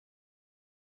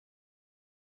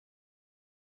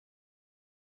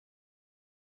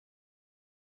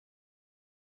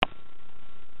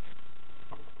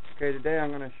Okay, today I'm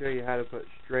going to show you how to put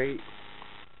straight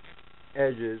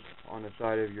edges on the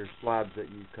side of your slabs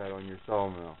that you cut on your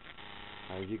sawmill.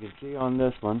 As you can see on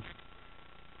this one,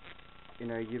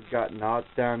 you've got knots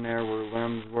down there where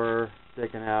limbs were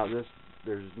sticking out.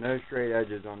 There's no straight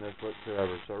edges on this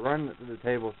whatsoever. So running it through the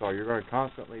table saw, you're going to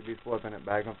constantly be flipping it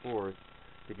back and forth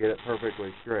to get it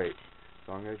perfectly straight.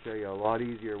 So I'm going to show you a lot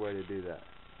easier way to do that.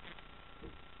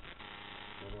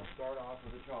 We're going to start off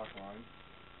with a chalk line.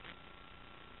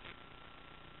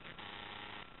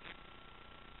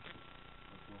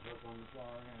 We'll hook on the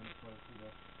flower end close to the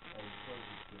edge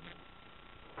closest to it.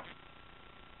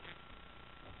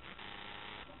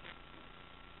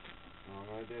 All I'm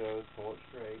going to do is pull it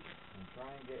straight and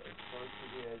try and get as close to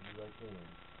the edge as I can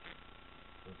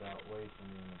without wasting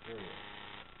any material.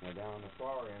 Now down on the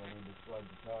far end, I need to slide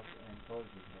the top end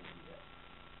closest to the edge.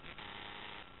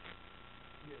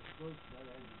 Get as close to that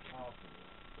edge as possible.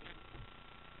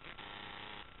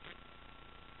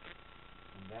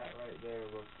 And that right there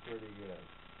looks pretty good.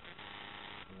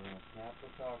 We're going to snap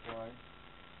the top line.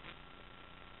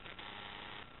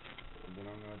 And then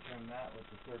I'm going to trim that with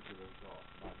the circular saw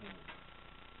by hand.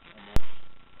 And then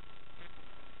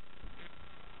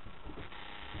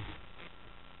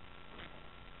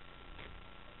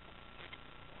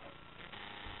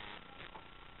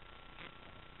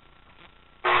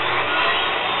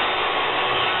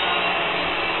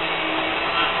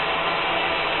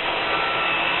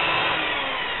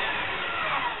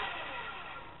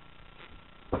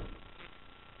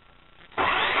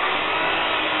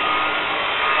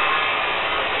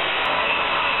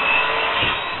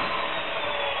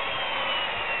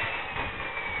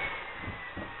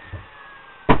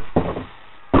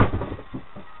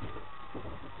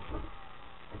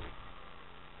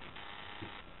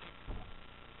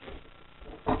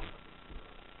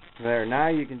there, now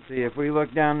you can see if we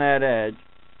look down that edge,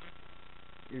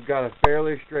 you've got a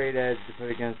fairly straight edge to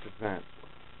put against the fence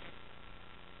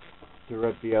to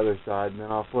rip the other side, and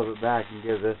then I'll flip it back and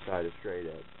give this side a straight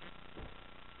edge.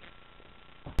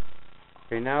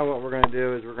 Okay, now what we're going to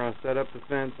do is we're going to set up the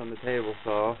fence on the table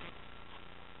saw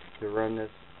to run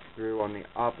this through on the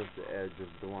opposite edge of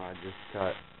the one I just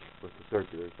cut with the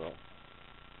circular saw.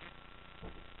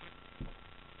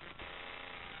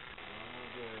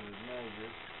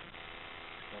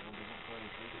 Several different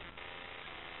places.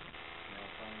 Now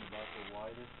find about the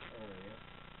widest area.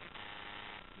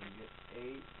 You get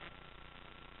 8,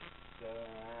 7.5,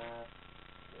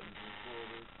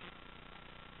 7.75,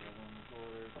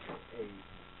 7.25, 8.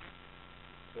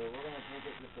 So we're going to take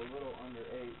it just a little under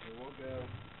 8, so we'll go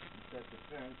and set the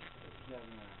fence at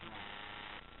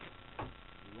 7.5.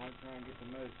 We want to try and get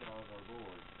the most out of our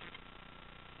board.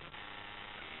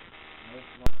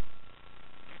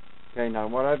 Okay,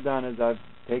 now what I've done is I've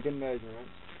taken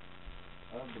measurements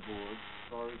of the board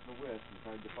as far as the width and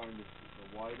tried to find the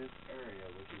widest area,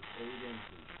 which is 8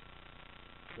 inches.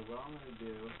 So what I'm going to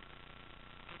do is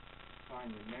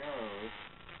find the narrowest.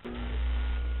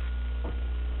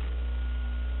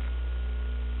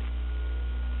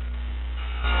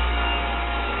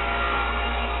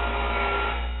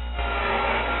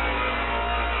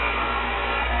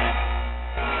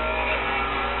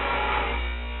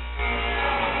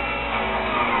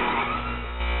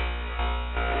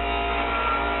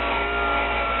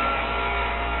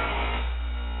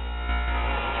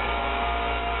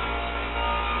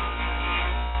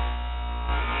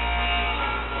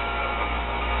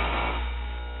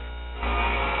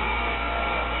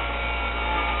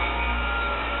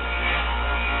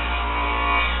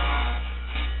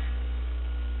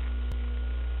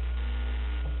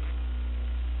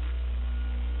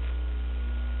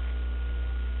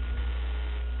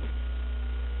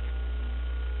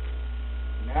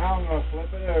 Now I'm going to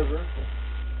flip it over.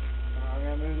 I'm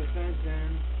going to move the fence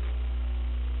in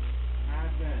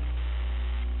 ½ inch.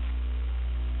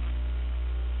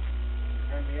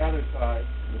 Turn the other side,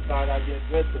 the side I did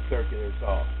with the circular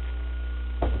saw.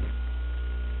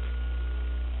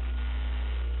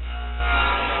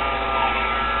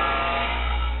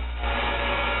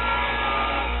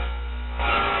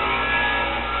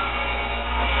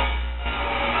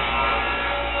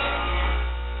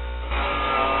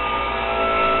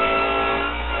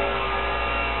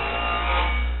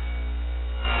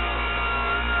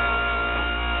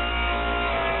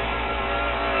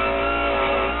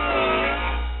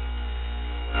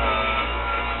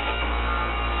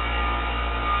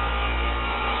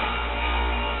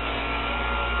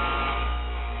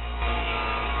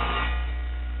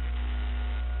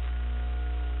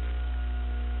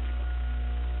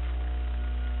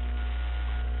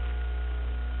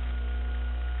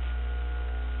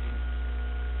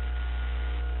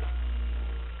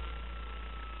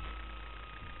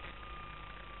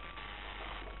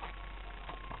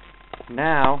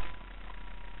 Now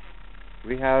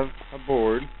we have a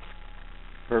board,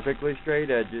 perfectly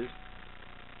straight edges,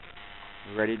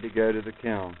 ready to go to the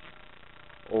kiln.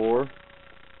 Or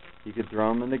you could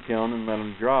throw them in the kiln and let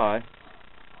them dry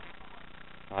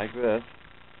like this.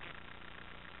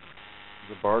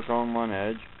 The bark on one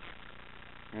edge,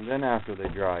 and then after they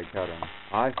dry, cut them.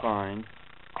 I find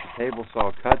the table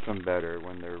saw cuts them better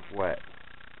when they're wet.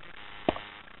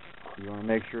 You want to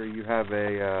make sure you have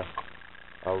a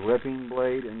ripping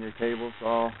blade in your table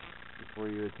saw before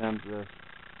you attempt this.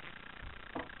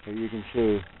 Here you can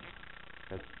see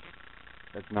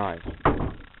that's nice.